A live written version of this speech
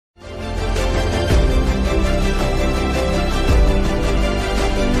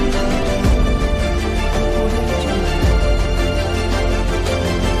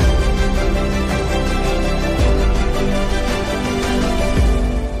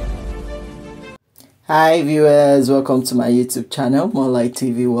Hi viewers, welcome to my YouTube channel, Morlight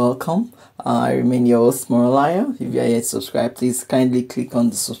TV. Welcome. I remain your host, Morlight. If you are yet subscribed, please kindly click on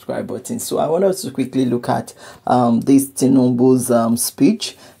the subscribe button. So I want us to quickly look at this Tinubu's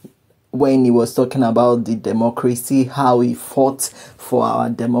speech when he was talking about the democracy, how he fought for our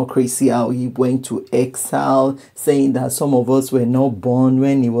democracy, how he went to exile, saying that some of us were not born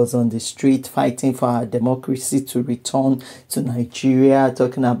when he was on the street fighting for our democracy to return to Nigeria,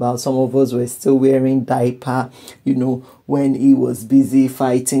 talking about some of us were still wearing diaper, when he was busy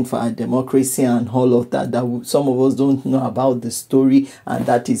fighting for our democracy and all of that, some of us don't know about the story, and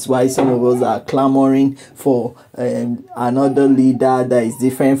that is why some of us are clamoring for another leader that is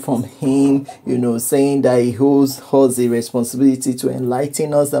different from him, saying that he holds a responsibility to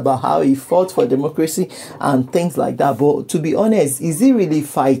enlighten us about how he fought for democracy and things like that. But to be honest, is he really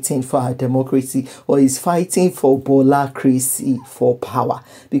fighting for our democracy, or is fighting for Bolacracy, for power?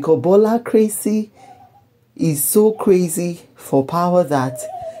 Because Bolacracy is so crazy for power that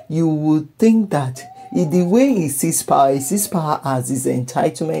you would think that the way he sees power as his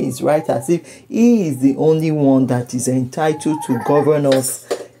entitlement, his right, as if he is the only one that is entitled to govern us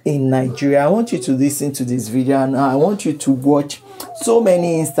in Nigeria. I want you to listen to this video, and I want you to watch so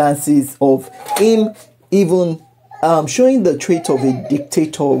many instances of him even showing the trait of a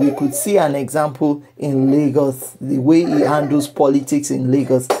dictator. We could see an example in Lagos, the way he handles politics in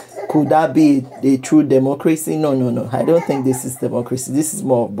Lagos. Could that be a true democracy? No. I don't think this is democracy. This is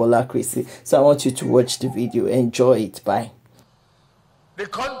more of Bolacracy. So I want you to watch the video. Enjoy it. Bye. The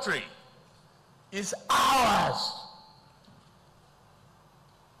country is ours.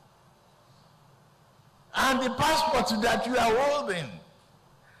 And the passport that you are holding,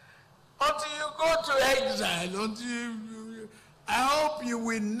 until you go to exile, I hope you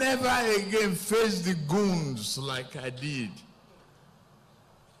will never again face the goons like I did.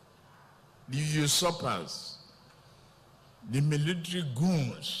 The usurpers, the military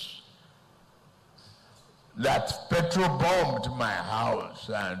goons that petrol bombed my house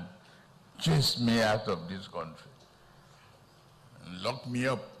and chased me out of this country and locked me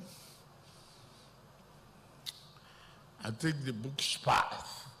up. I take the book's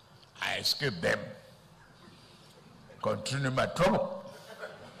path. I escape them. Continue my trouble.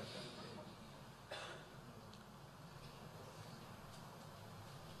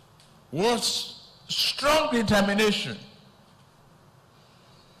 Was strong determination.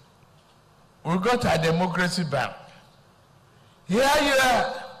 We got our democracy back. Here you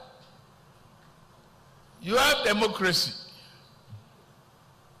are. You have democracy.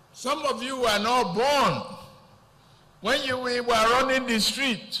 Some of you were not born when we were running the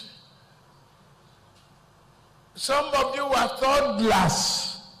street. Some of you were third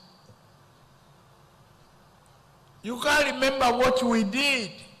class. You can't remember what we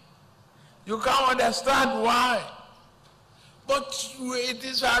did. You can't understand why. But it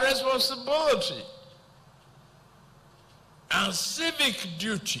is our responsibility and civic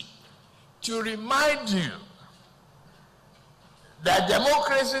duty to remind you that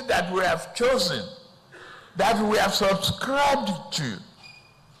democracy that we have chosen, that we have subscribed to,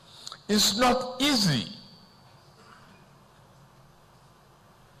 is not easy.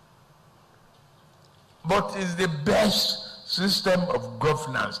 But is the best system of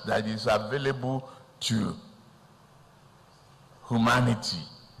governance that is available to humanity.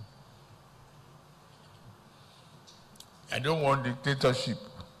 I don't want dictatorship.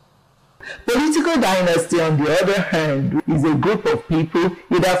 Political dynasty, on the other hand, is a group of people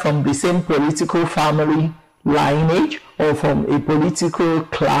either from the same political family lineage, or from a political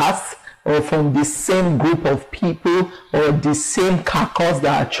class, or from the same group of people, or the same caucus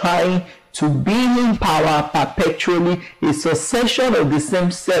that are trying to be in power perpetually, a succession of the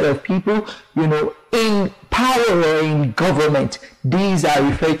same set of people, in power or in government. These are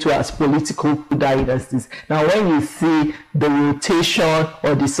referred to as political dynasties. Now, when you see the rotation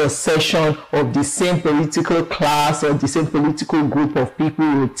or the succession of the same political class or the same political group of people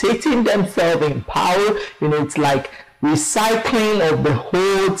rotating themselves in power, it's like recycling of the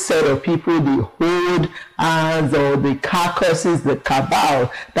whole set of people, the whole hands or the carcasses, the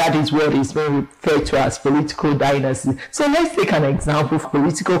cabal. That is what is being referred to as political dynasty. So let's take an example of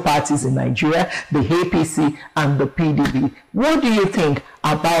political parties in Nigeria, the APC and the PDP. What do you think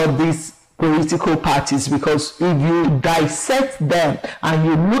about these political parties? Because if you dissect them and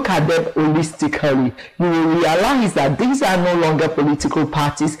you look at them holistically, you will realize that these are no longer political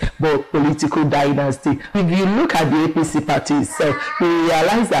parties but political dynasty. If you look at the APC party itself, you will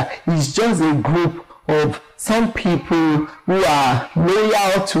realize that it's just a group of some people who are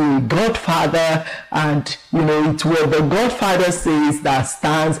loyal to a godfather, and it's what the godfather says that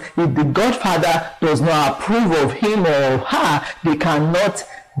stands. If the godfather does not approve of him or her, they cannot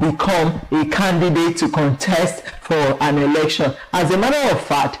become a candidate to contest for an election. As a matter of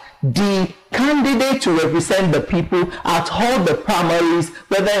fact, the candidate to represent the people at all the primaries,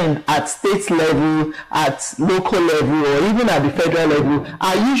 whether at state level, at local level, or even at the federal level,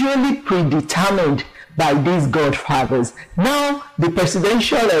 are usually predetermined by these godfathers. Now, the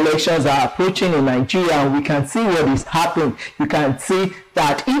presidential elections are approaching in Nigeria, and we can see what is happening. You can see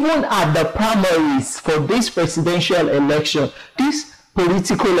that even at the primaries for this presidential election, these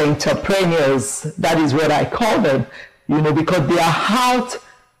political entrepreneurs, that is what I call them, because they are out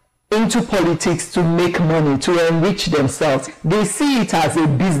into politics to make money, to enrich themselves. They see it as a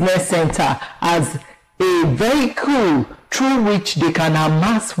business center, as a vehicle through which they can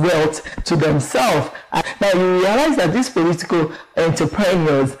amass wealth to themselves. Now you realize that these political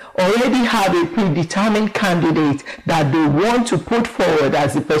entrepreneurs already have a predetermined candidate that they want to put forward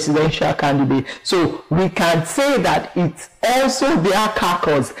as a presidential candidate. So we can say that it's also their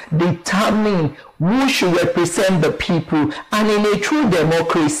caucus determining who should represent the people. And in a true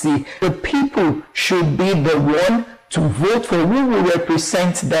democracy, the people should be the one to vote for who will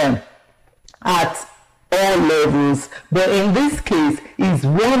represent them at all levels. But in this case, is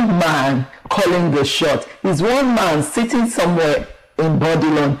one man calling the shot. Is one man sitting somewhere in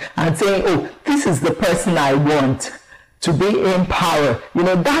Babylon and saying, oh, this is the person I want to be in power.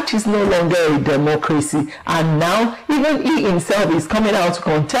 That is no longer a democracy. And now, even he himself is coming out to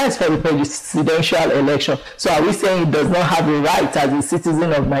contest for the presidential election. So are we saying he does not have a right as a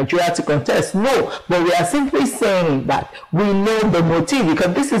citizen of Nigeria to contest? No, but we are simply saying that we know the motive,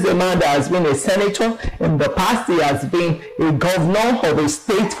 because this is a man that has been a senator. In the past, he has been a governor of a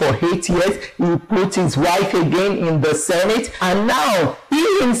state for 8 years. He put his wife again in the Senate, and now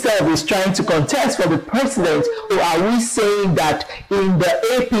he himself is trying to contest for the president. So are we saying that in the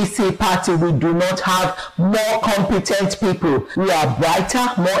APC party we do not have more competent people who are brighter,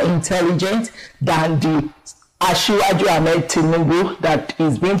 more intelligent than the Asiwaju Ahmed Tinubu that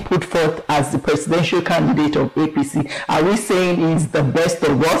is being put forth as the presidential candidate of APC? Are we saying he's the best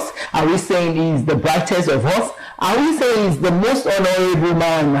of us? Are we saying he's the brightest of us? Are we saying he's the most honorable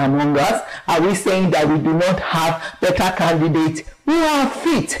man among us? Are we saying that we do not have better candidates who are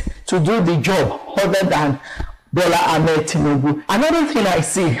fit to do the job other than Bola Ahmed Tinubu? Another thing I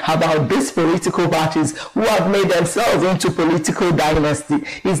see about these political parties who have made themselves into political dynasty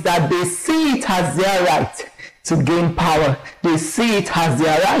is that they see it as their right to gain power. They see it as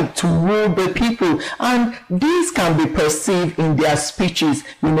their right to rule the people, and this can be perceived in their speeches.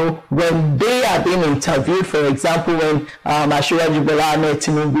 When they are being interviewed, for example, when Asiwaju Bola Ahmed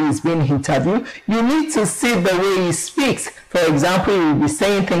Tinubu is being interviewed, you need to see the way he speaks. For example, he will be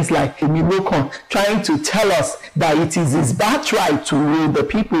saying things like Emilokon, trying to tell us that it is his birthright to rule the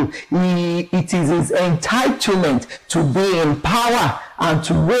people. It is his entitlement to be in power and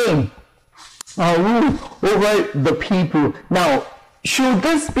to reign rule over the people. Now, should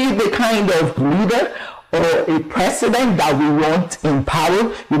this be the kind of leader or a president that we want in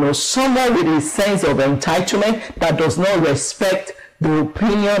power? Someone with a sense of entitlement that does not respect the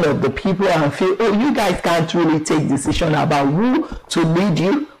opinion of the people and feel, oh, you guys can't really take decision about who to lead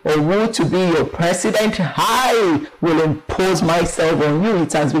you or who to be your president. I will impose myself on you.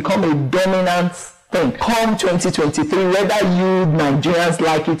 It has become a dominant thing. Come 2023, whether you Nigerians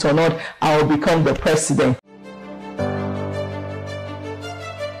like it or not, I will become the president.